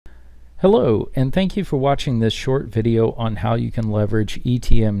Hello, and thank you for watching this short video on how you can leverage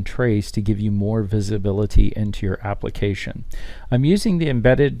ETM Trace to give you more visibility into your application. I'm using the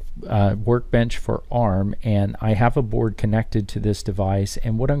embedded workbench for ARM, and I have a board connected to this device,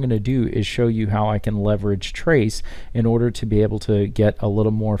 and what I'm going to do is show you how I can leverage Trace in order to be able to get a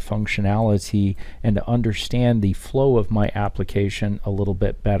little more functionality and to understand the flow of my application a little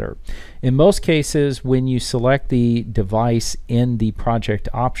bit better. In most cases, when you select the device in the project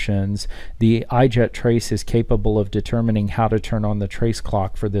options, the iJet Trace is capable of determining how to turn on the trace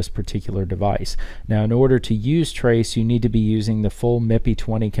clock for this particular device. Now, in order to use Trace, you need to be using the full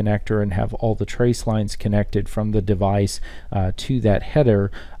MIPI-20 connector and have all the trace lines connected from the device to that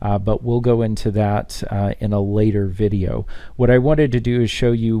header, but we'll go into that in a later video. What I wanted to do is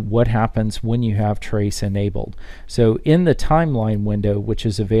show you what happens when you have Trace enabled. So in the timeline window, which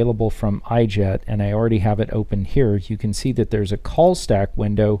is available from iJet, and I already have it open here, you can see that there's a call stack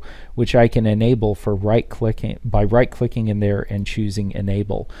window which I can enable for by right-clicking in there and choosing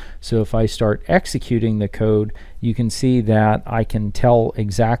enable. So if I start executing the code, you can see that I can tell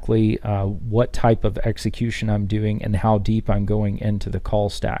exactly what type of execution I'm doing and how deep I'm going into the call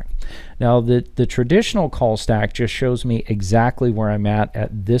stack. Now the traditional call stack just shows me exactly where I'm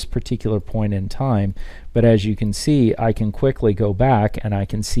at this particular point in time, but as you can see, I can quickly go back and I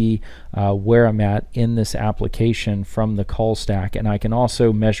can see where I'm at in this application from the call stack, and I can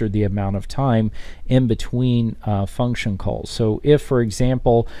also measure the amount of time in between function calls. So if, for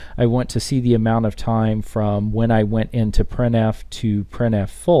example, I want to see the amount of time from when I went into printf to printf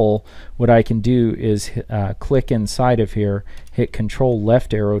full, what I can do is click inside of here, hit Control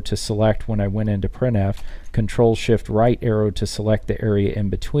left arrow to select when I went into printf, Control Shift right arrow to select the area in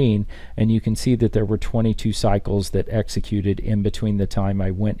between, and you can see that there were 22 cycles that executed in between the time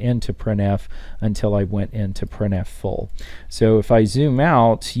I went into printf until I went into printf full. So if I zoom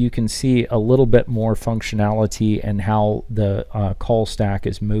out, you can see a little bit more functionality and how the call stack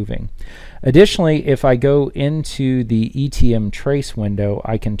is moving. Additionally, if I go into the ETM Trace window,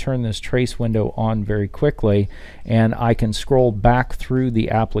 I can turn this Trace window on very quickly, and I can scroll back through the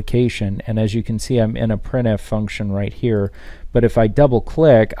application, and as you can see, I'm in a printf function right here. But if I double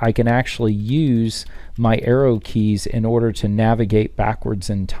click, I can actually use my arrow keys in order to navigate backwards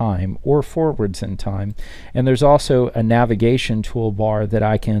in time or forwards in time. And there's also a navigation toolbar that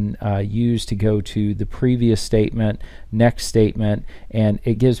I can use to go to the previous statement, next statement, and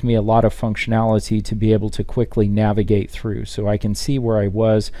it gives me a lot of functionality to be able to quickly navigate through. So I can see where I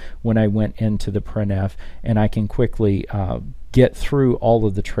was when I went into the printf, and I can quickly get through all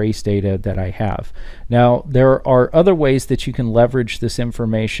of the trace data that I have. Now, there are other ways that you can leverage this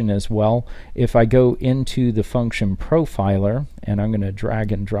information as well. If I go into the function profiler, and I'm going to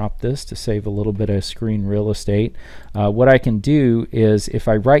drag and drop this to save a little bit of screen real estate, what I can do is if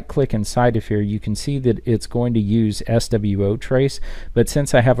I right click inside of here, you can see that it's going to use SWO Trace, but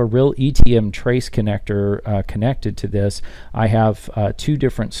since I have a real ETM Trace connector connected to this, I have two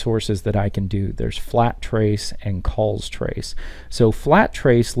different sources that I can do. There's Flat Trace and Calls Trace. So Flat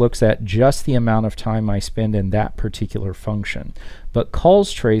Trace looks at just the amount of time I spend in that particular function, but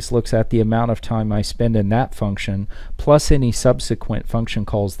Calls Trace looks at the amount of time I spend in that function plus any subsequent function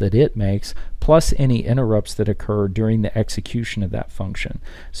calls that it makes, plus any interrupts that occur during the execution of that function.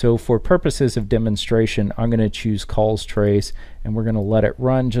 So for purposes of demonstration, I'm going to choose Calls Trace, and we're going to let it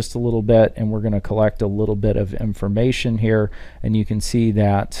run just a little bit, and we're going to collect a little bit of information here, and you can see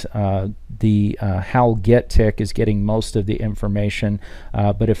that the HAL get tick is getting most of the information,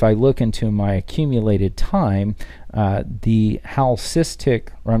 but if I look into my accumulated time, the HAL systic,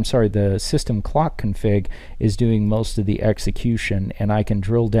 or I'm sorry, the system clock config is doing most of the execution, and I can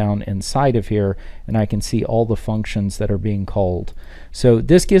drill down inside of here and I can see all the functions that are being called. So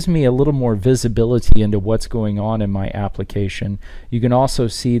this gives me a little more visibility into what's going on in my application. You can also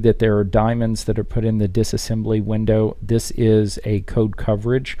see that there are diamonds that are put in the disassembly window. This is a code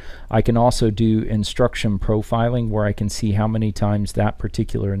coverage. I can also do instruction profiling where I can see how many times that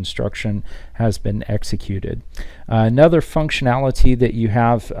particular instruction has been executed. Another functionality that you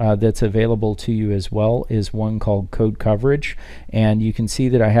have that's available to you as well is one called code coverage, and you can see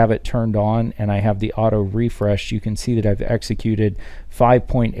that I have it turned on and I have the auto refresh. You can see that I've executed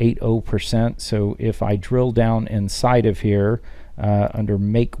 5.80%. so if I drill down inside of here under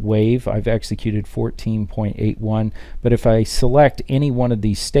make wave, I've executed 14.81, but if I select any one of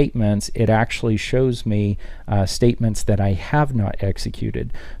these statements, it actually shows me statements that I have not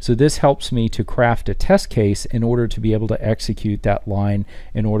executed. So this helps me to craft a test case in order to be able to execute that line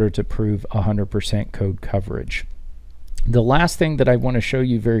in order to prove 100% code coverage. The last thing that I want to show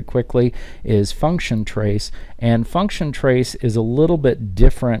you very quickly is function trace, and function trace is a little bit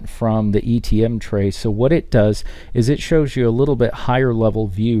different from the ETM trace. So what it does is it shows you a little bit higher level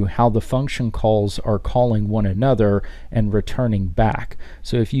view how the function calls are calling one another and returning back.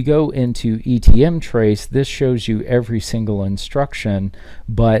 So if you go into ETM trace, this shows you every single instruction,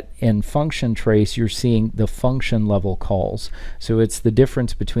 but in function trace you're seeing the function level calls. So it's the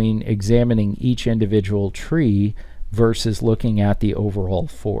difference between examining each individual tree versus looking at the overall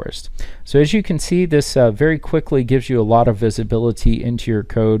forest. So as you can see, this very quickly gives you a lot of visibility into your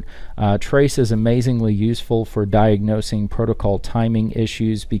code. Trace is amazingly useful for diagnosing protocol timing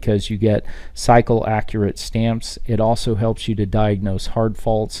issues because you get cycle accurate stamps. It also helps you to diagnose hard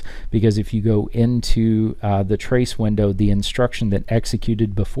faults because if you go into the trace window, the instruction that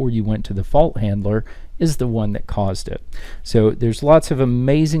executed before you went to the fault handler is the one that caused it. So there's lots of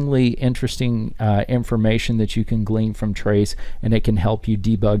amazingly interesting information that you can glean from Trace, and it can help you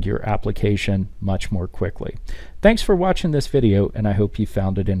debug your application much more quickly. Thanks for watching this video, and I hope you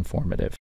found it informative.